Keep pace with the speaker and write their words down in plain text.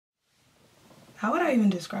how would I even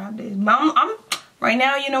describe this? I'm right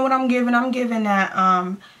now, you know what I'm giving? I'm giving that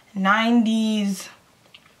 90s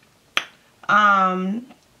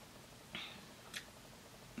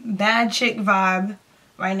bad chick vibe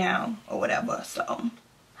right now or whatever. So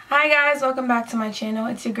hi guys, welcome back to my channel.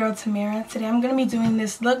 It's your girl Tamara. Today I'm going to be doing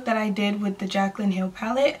this look that I did with the Jaclyn Hill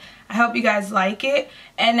palette. I hope you guys like it.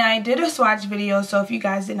 And I did a swatch video, so if you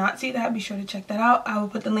guys did not see that, be sure to check that out. I will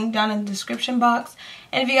put the link down in the description box.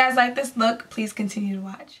 And if you guys like this look, please continue to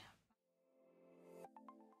watch.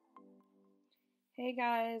 Hey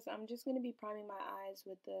guys, I'm just going to be priming my eyes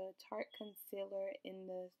with the Tarte concealer in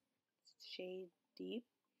the shade Deep.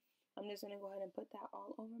 I'm just going to go ahead and put that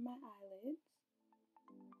all over my eyelids.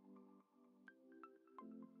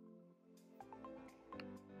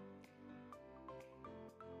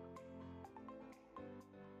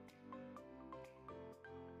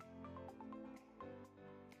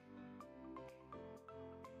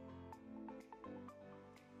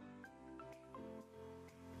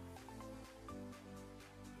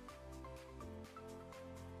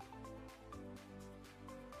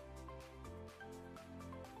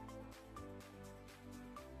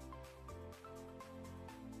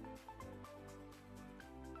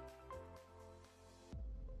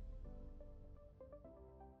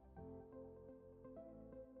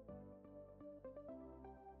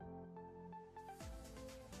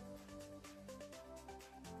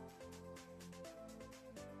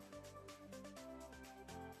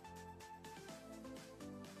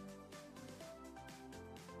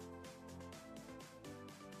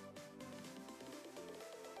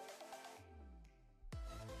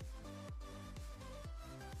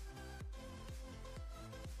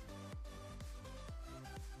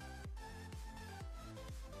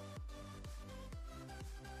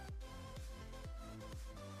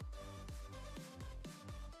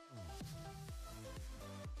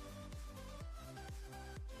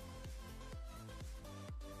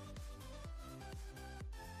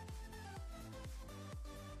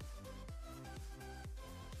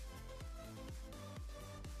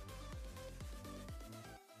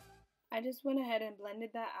 I just went ahead and blended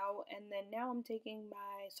that out, and then now I'm taking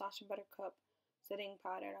my Sacha Buttercup setting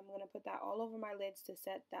powder and I'm going to put that all over my lids to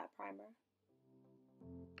set that primer.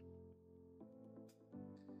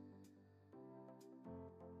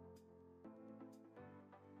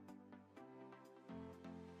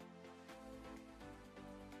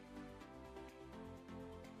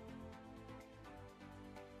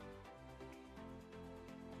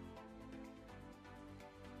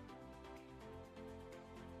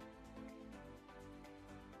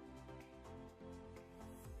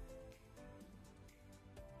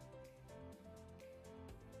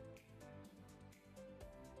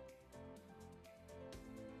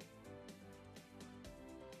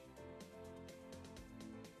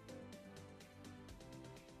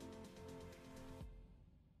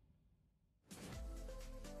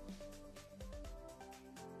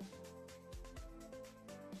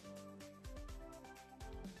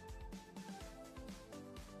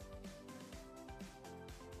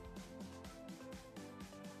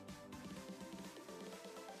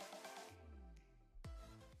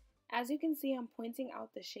 As you can see, I'm pointing out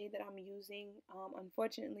the shade that I'm using.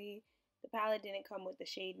 Unfortunately, the palette didn't come with the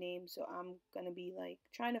shade name, so I'm going to be like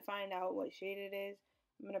trying to find out what shade it is.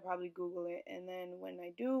 I'm going to probably Google it, and then when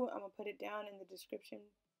I do, I'm going to put it down in the description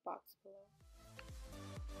box below.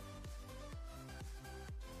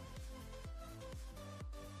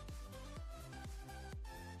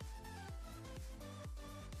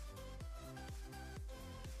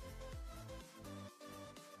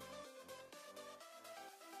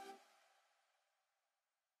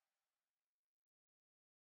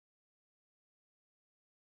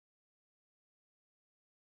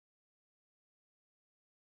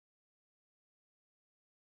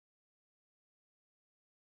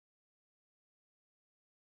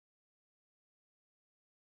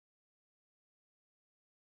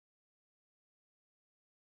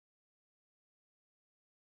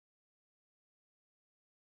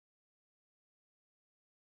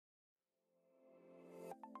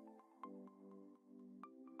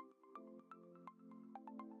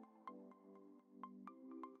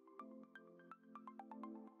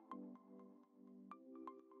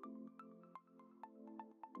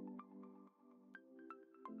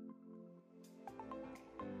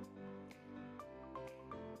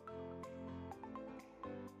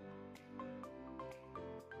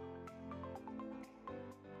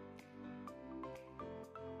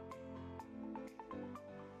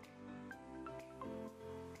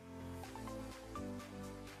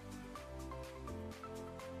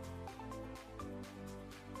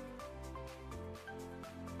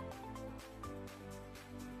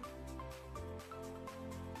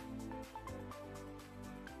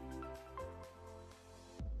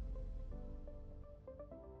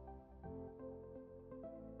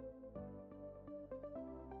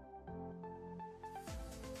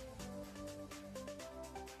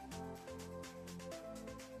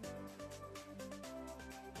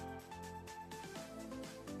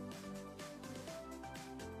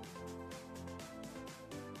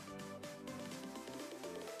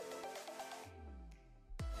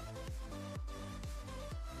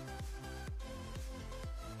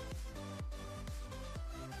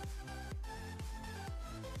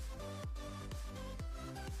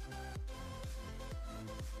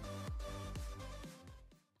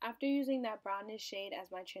 after using that brownish shade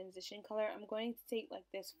as my transition color, I'm going to take like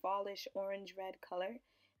this fallish orange red color.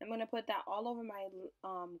 I'm going to put that all over my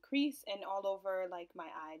crease and all over like my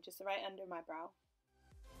eye, just right under my brow.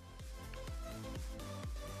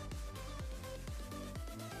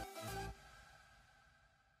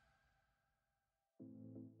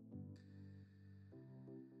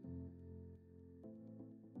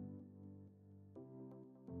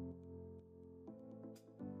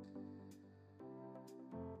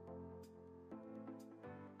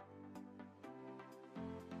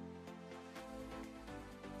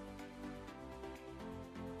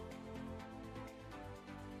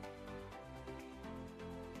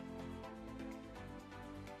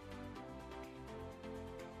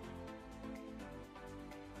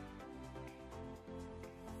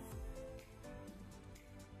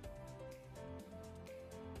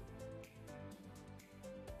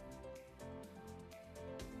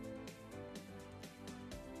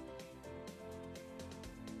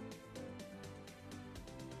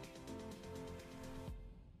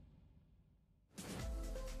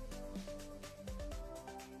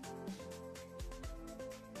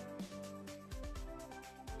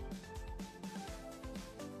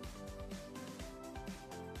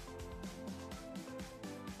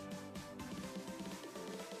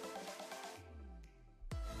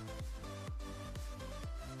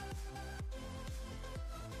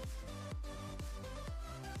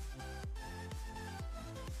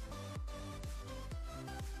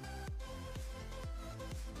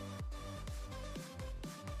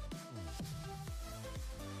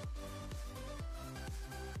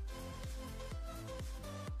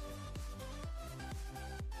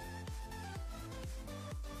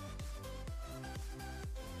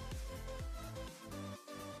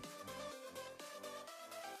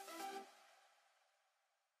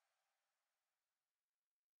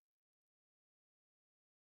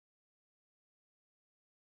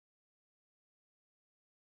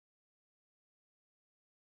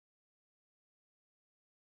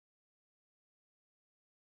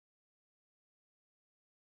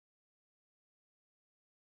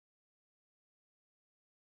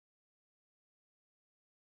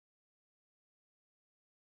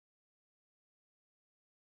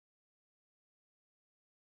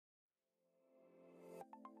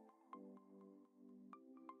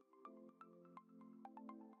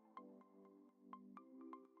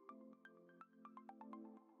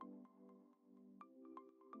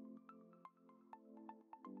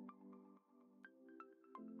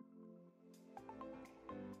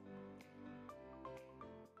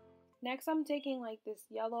 Next, I'm taking like this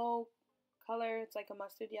yellow color. It's like a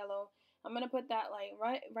mustard yellow. I'm gonna put that like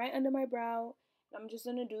right under my brow. And I'm just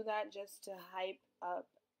gonna do that just to hype up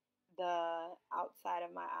the outside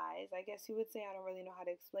of my eyes. I guess you would say. I don't really know how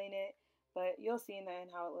to explain it, but you'll see in the end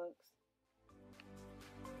how it looks.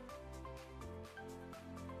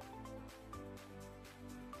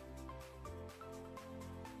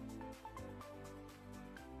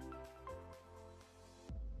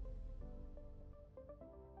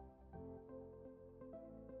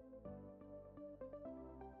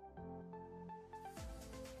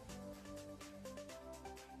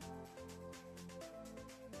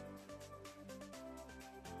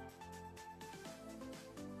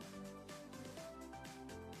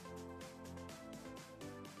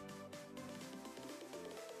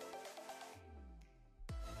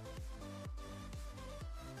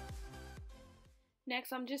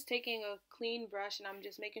 Next, I'm just taking a clean brush and I'm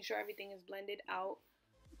just making sure everything is blended out.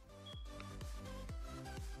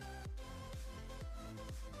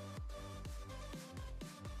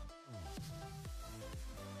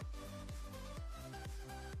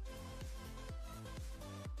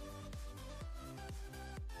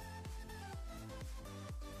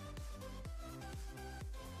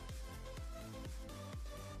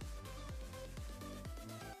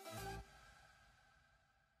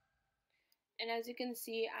 And as you can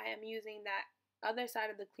see, I am using that other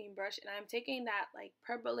side of the clean brush and I'm taking that like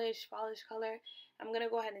purplish, fallish color. I'm going to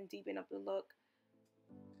go ahead and deepen up the look.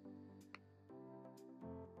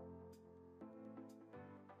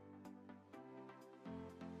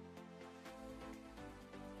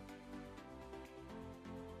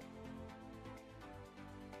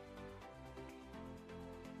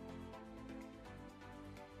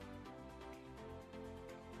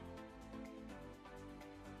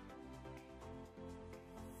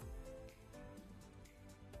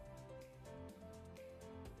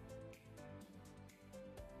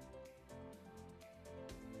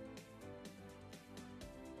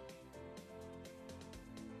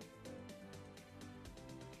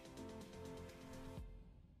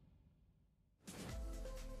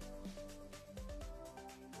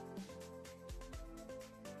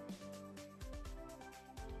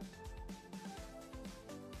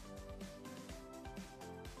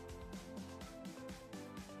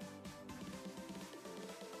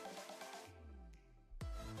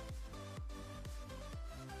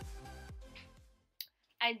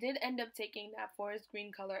 I did end up taking that forest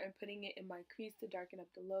green color and putting it in my crease to darken up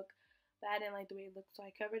the look, but I didn't like the way it looked, so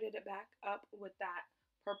I covered it back up with that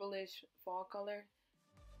purplish fall color.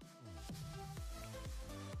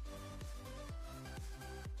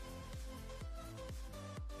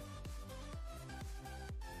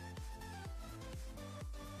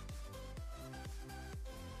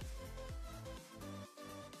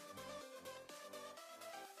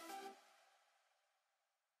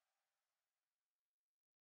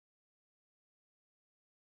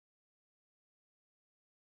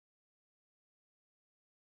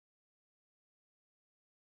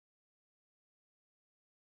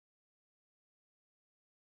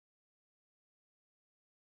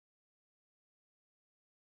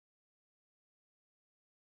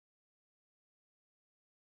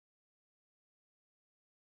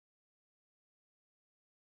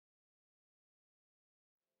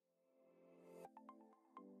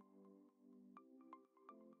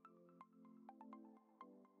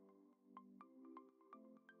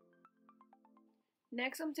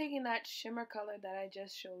 Next, I'm taking that shimmer color that I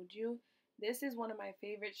just showed you. This is one of my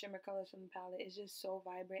favorite shimmer colors from the palette. It's just so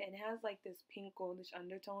vibrant and it has like this pink goldish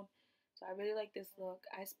undertone. So I really like this look.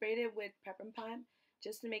 I sprayed it with pepper prime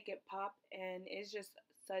just to make it pop, and it's just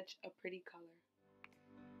such a pretty color.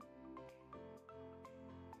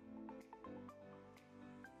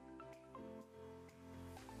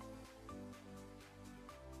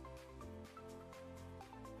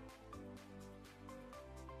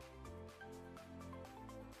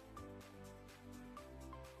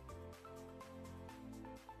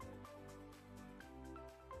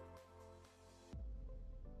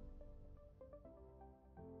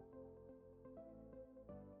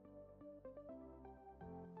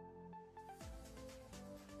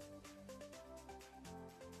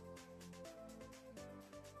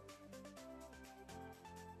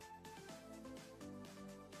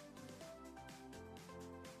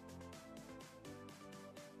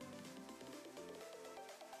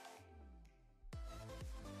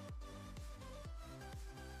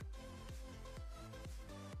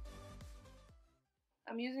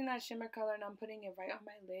 I'm using that shimmer color and I'm putting it right on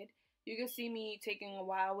my lid. You can see me taking a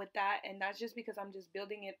while with that, and that's just because I'm just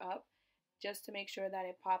building it up just to make sure that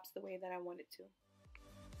it pops the way that I want it to.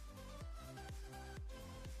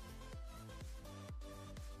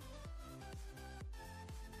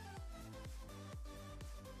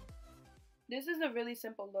 This is a really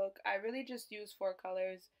simple look. I really just used 4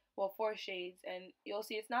 colors, well 4 shades, and you'll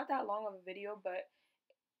see it's not that long of a video, but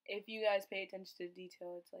if you guys pay attention to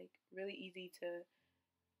detail, it's like really easy to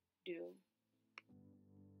do.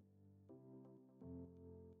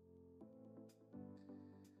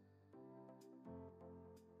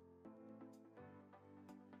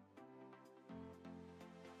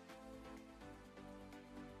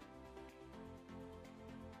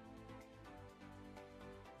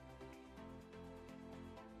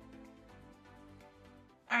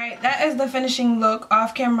 Alright, that is the finishing look.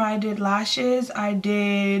 Off camera I did lashes, I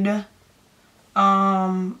did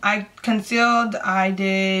I concealed, I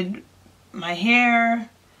did my hair,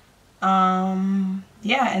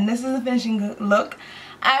 yeah, and this is the finishing look.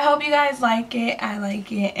 I hope you guys like it. I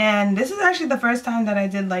like it, and this is actually the first time that I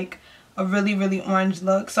did like a really orange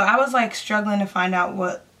look, so I was like struggling to find out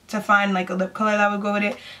like a lip color that would go with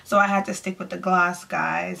it, so I had to stick with the gloss,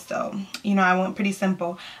 guys. So you know, I went pretty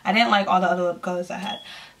simple. I didn't like all the other lip colors I had.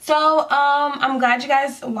 So I'm glad you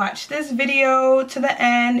guys watched this video to the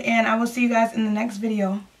end, and I will see you guys in the next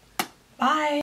video. Bye.